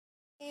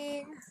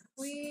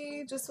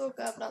We just woke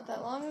up not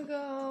that long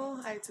ago.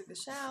 I took a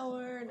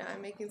shower, now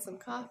I'm making some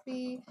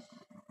coffee,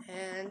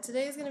 and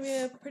today is going to be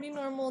a pretty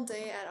normal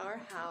day at our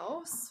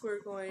house.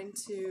 We're going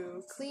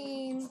to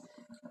clean,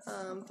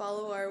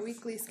 follow our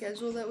weekly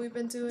schedule that we've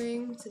been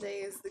doing. Today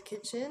is the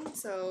kitchen,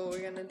 so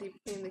we're going to deep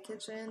clean the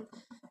kitchen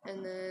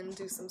and then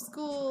do some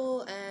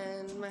school,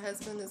 and my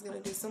husband is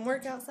going to do some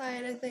work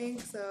outside, I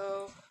think,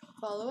 so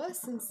follow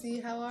us and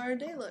see how our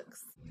day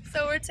looks.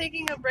 So we're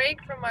taking a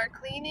break from our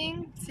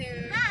cleaning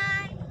to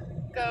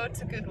go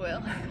to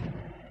Goodwill,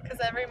 because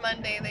every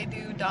Monday they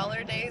do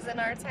dollar days in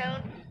our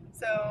town,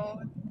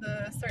 so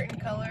the certain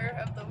color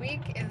of the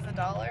week is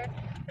 $1,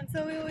 and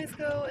so we always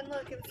go and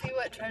look and see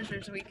what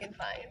treasures we can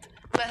find.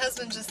 My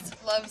husband just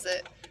loves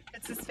it.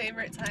 It's his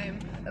favorite time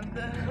of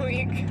the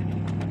week.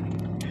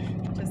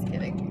 Just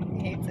kidding,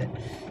 he hates it.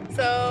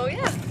 So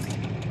yeah,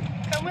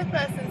 come with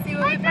us and see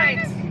what we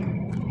find.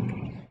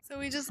 So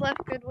we just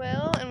left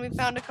Goodwill and we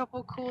found a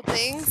couple cool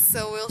things,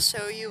 so we'll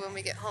show you when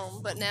we get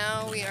home. But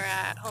now we are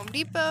at Home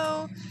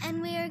Depot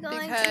and we are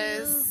going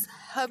because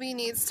hubby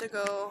needs to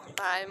go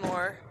buy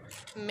more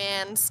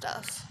man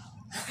stuff.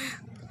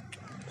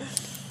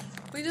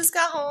 We just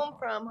got home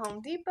from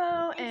Home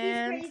Depot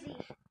and he's crazy.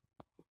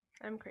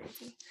 I'm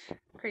crazy.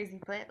 Crazy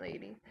plant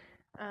lady.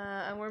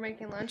 And we're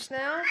making lunch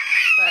now,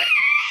 but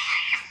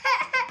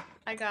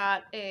I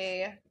got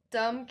a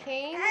dumb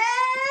cane.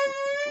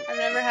 I've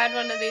never had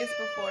one of these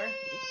before.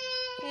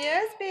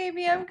 Yes,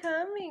 baby, I'm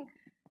coming.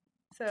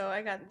 So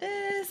I got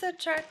this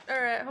at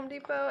Home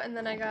Depot, and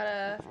then I got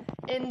a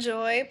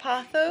Enjoy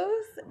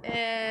Pothos,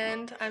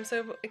 and I'm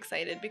so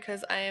excited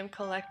because I am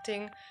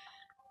collecting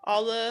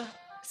all the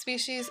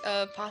species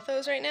of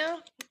pothos right now,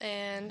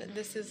 and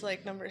this is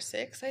like number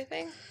 6, I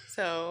think.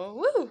 So,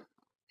 woo!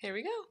 Here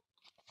we go.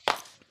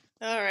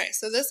 Alright,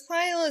 so this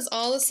pile is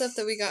all the stuff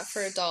that we got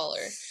for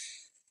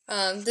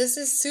 $1. This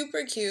is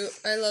super cute.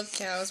 I love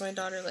cows. My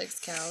daughter likes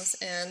cows.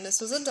 And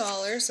this was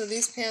 $1, so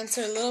these pants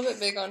are a little bit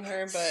big on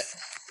her, but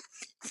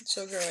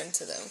she'll grow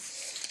into them.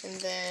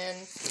 And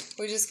then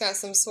we just got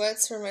some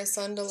sweats for my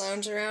son to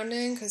lounge around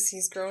in because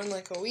he's growing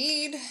like a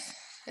weed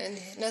and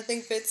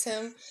nothing fits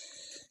him.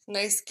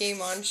 Nice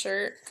Game On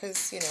shirt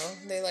because, you know,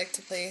 they like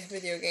to play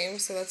video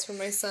games, so that's for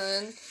my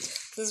son.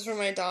 This is for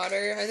my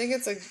daughter. I think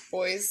it's a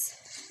boys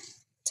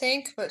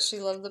tank, but she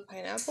loved the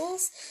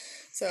pineapples.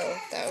 So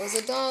that was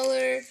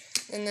 $1,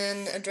 and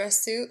then a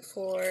dress suit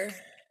for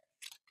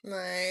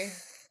my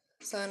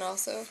son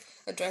also,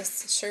 a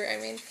dress shirt I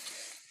mean,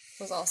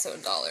 was also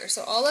 $1.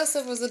 So all that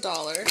stuff was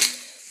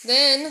 $1.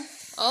 Then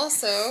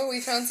also we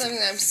found something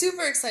that I'm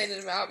super excited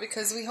about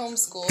because we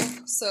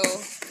homeschool, so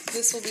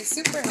this will be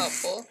super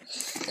helpful,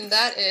 and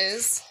that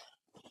is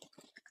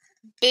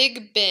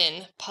Big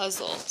Bin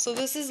puzzle. So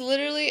this is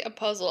literally a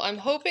puzzle. I'm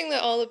hoping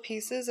that all the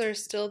pieces are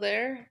still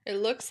there. It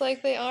looks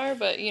like they are,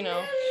 but you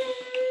know,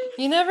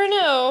 you never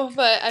know,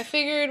 but I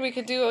figured we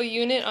could do a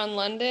unit on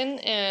London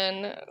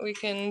and we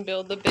can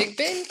build the Big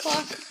Bin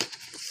clock.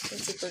 I'm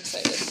super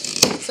excited.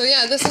 So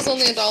yeah, this is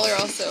only $1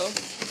 also.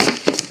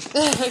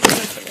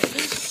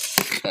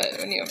 But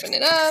when you open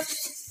it up,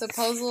 the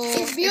puzzle,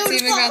 it's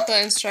even got the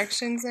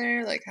instructions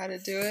there, like how to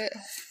do it.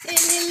 And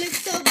it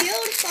looks so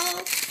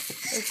beautiful.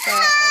 It's got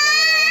all the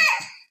little,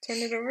 turn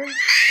it over.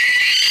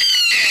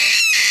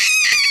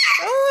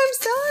 Oh, I'm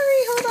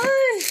sorry, hold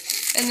on.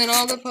 And then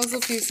all the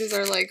puzzle pieces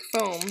are like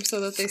foam so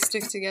that they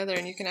stick together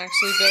and you can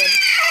actually build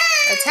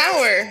a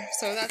tower.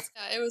 So that's,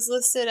 it was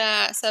listed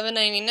at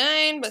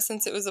 $7.99, but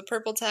since it was a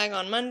purple tag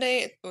on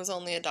Monday, it was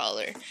only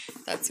 $1.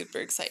 That's super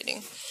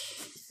exciting.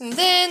 And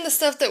then the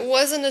stuff that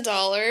wasn't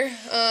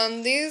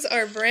 $1, these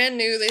are brand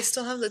new. They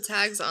still have the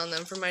tags on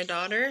them for my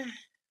daughter,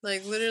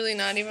 like literally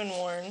not even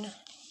worn.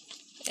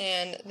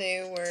 And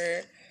they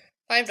were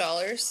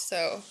 $5,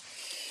 so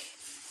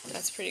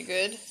that's pretty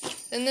good.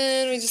 And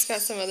then we just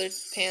got some other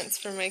pants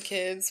for my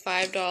kids,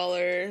 $5,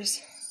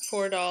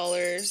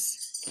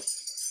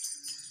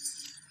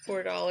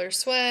 $4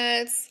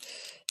 sweats,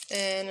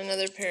 and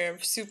another pair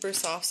of super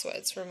soft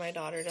sweats for my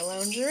daughter to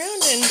lounge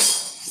around in.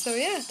 So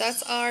yeah,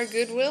 that's our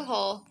Goodwill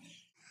haul.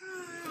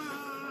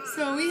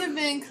 So we have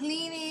been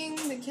cleaning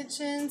the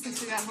kitchen since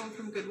we got home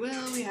from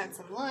Goodwill. We had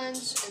some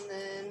lunch and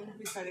then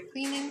we started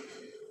cleaning.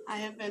 I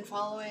have been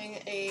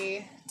following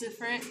a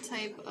different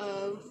type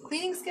of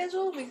cleaning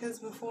schedule because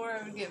before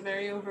I would get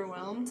very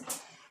overwhelmed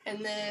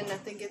and then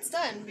nothing gets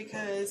done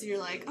because you're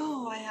like,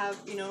 oh, I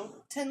have,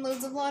 10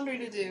 loads of laundry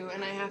to do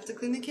and I have to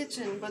clean the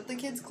kitchen, but the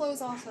kids'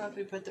 clothes also have to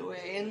be put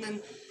away, and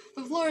then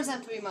the floors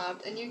have to be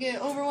mopped, and you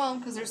get overwhelmed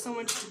because there's so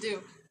much to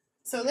do.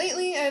 So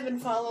lately I've been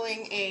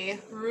following a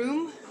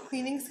room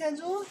cleaning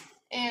schedule,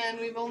 and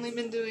we've only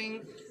been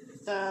doing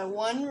the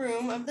one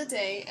room of the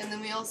day, and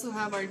then we also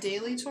have our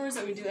daily chores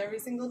that we do every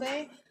single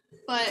day.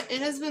 But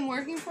it has been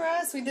working for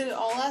us. We did it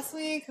all last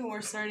week, and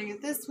we're starting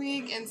it this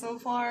week, and so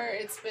far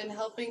it's been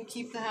helping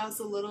keep the house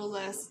a little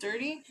less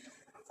dirty.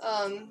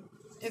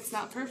 It's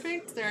not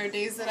perfect. There are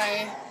days that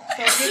I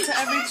don't get to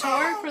every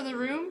chore for the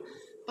room,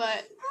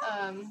 but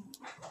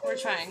we're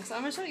trying. So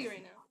I'm going to show you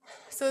right now.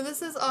 So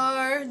this is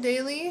our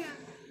daily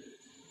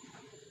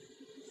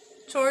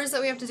chores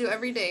that we have to do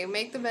every day.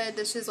 Make the bed,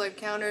 dishes, wipe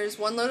counters,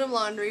 1 load of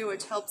laundry,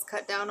 which helps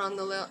cut down on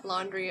the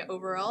laundry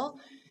overall.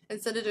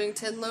 Instead of doing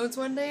 10 loads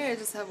one day, I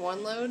just have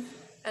 1 load.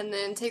 And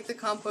then take the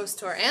compost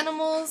to our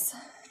animals.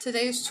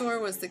 Today's chore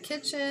was the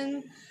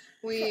kitchen.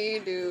 We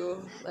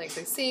do like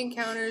the sink,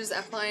 counters,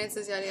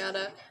 appliances, yada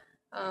yada.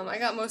 I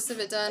got most of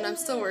it done. I'm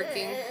still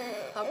working.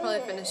 I'll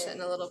probably finish it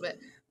in a little bit.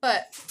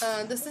 But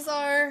this is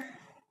our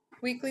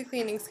weekly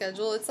cleaning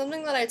schedule. It's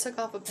something that I took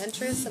off of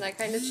Pinterest and I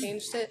kind of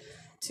changed it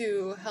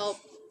to help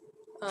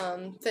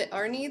fit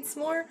our needs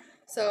more.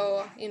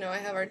 So, you know, I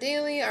have our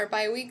daily, our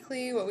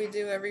bi-weekly, what we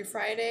do every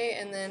Friday,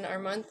 and then our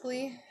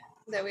monthly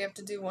that we have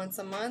to do once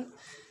a month.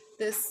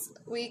 This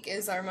week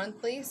is our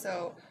monthly,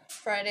 so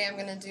Friday I'm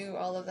going to do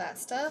all of that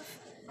stuff.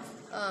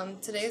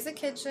 Today's the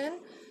kitchen.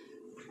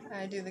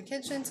 I do the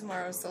kitchen,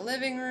 tomorrow's the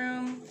living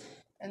room,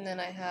 and then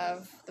I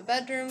have the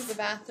bedrooms, the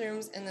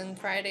bathrooms, and then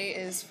Friday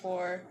is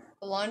for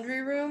the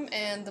laundry room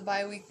and the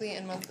bi-weekly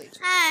and monthly.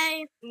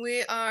 Hi.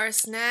 We are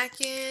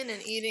snacking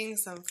and eating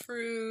some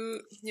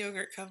fruit,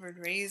 yogurt-covered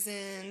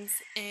raisins,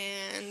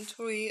 and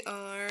we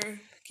are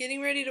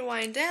getting ready to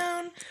wind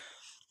down.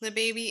 The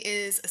baby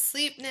is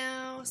asleep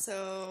now,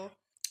 so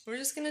we're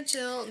just gonna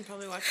chill and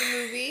probably watch a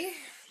movie,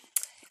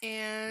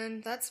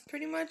 and that's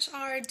pretty much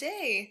our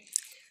day.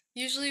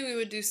 Usually we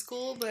would do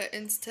school, but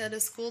instead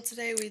of school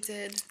today, we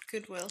did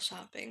Goodwill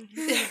shopping.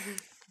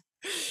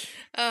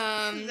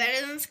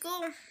 Better than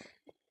school.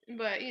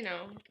 But, you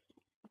know,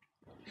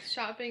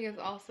 shopping is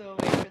also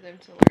a way for them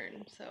to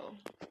learn, so,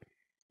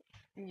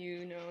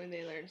 you know,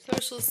 they learn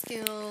social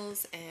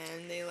skills,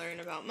 and they learn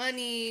about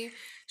money.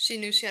 She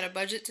knew she had a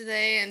budget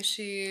today, and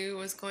she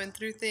was going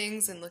through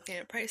things and looking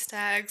at price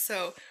tags,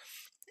 so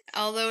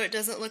although it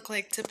doesn't look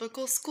like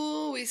typical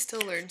school, we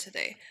still learned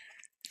today.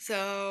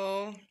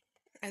 So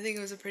I think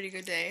it was a pretty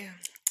good day.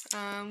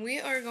 We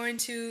are going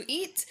to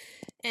eat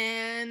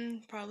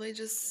and probably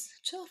just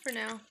chill for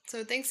now.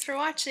 So thanks for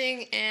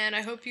watching, and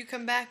I hope you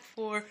come back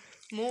for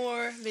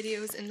more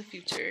videos in the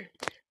future.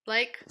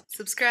 Like,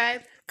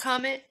 subscribe,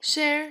 comment,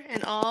 share,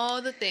 and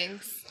all the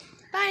things.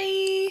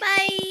 Bye!